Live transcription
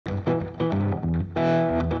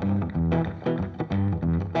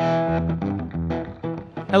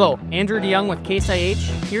Hello, Andrew DeYoung with Case IH,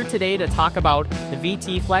 here today to talk about the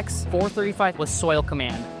VT Flex 435 with Soil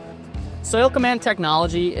Command. Soil Command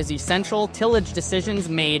technology is essential tillage decisions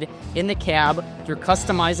made in the cab through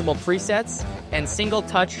customizable presets and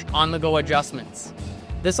single-touch on-the-go adjustments.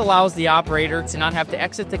 This allows the operator to not have to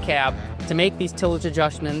exit the cab to make these tillage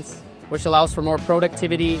adjustments, which allows for more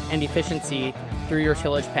productivity and efficiency through your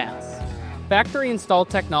tillage paths. Factory-installed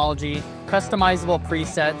technology, customizable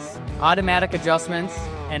presets, automatic adjustments,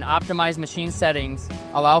 and optimized machine settings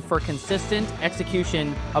allow for consistent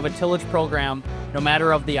execution of a tillage program no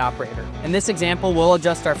matter of the operator. In this example, we'll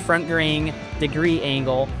adjust our front graying degree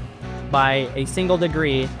angle by a single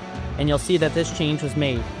degree, and you'll see that this change was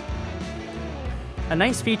made. A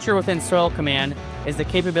nice feature within Soil Command is the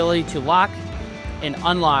capability to lock and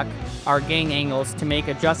unlock our gang angles to make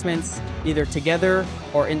adjustments either together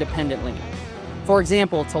or independently. For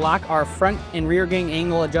example, to lock our front and rear gang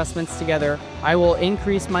angle adjustments together, I will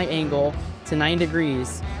increase my angle to 9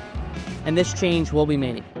 degrees, and this change will be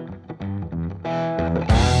made.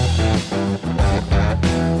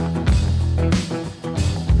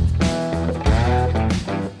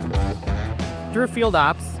 Through field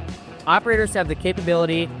ops, operators have the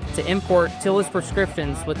capability to import tillage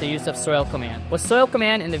prescriptions with the use of Soil Command. With Soil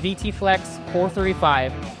Command and the VT Flex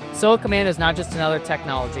 435, Soil Command is not just another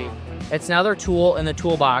technology. It's another tool in the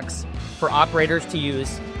toolbox for operators to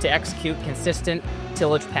use to execute consistent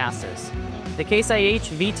tillage passes. The Case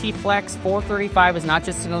IH VT Flex 435 is not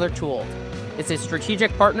just another tool. It's a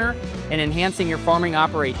strategic partner in enhancing your farming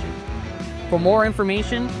operation. For more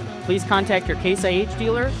information, please contact your Case IH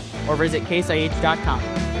dealer or visit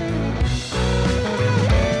caseih.com.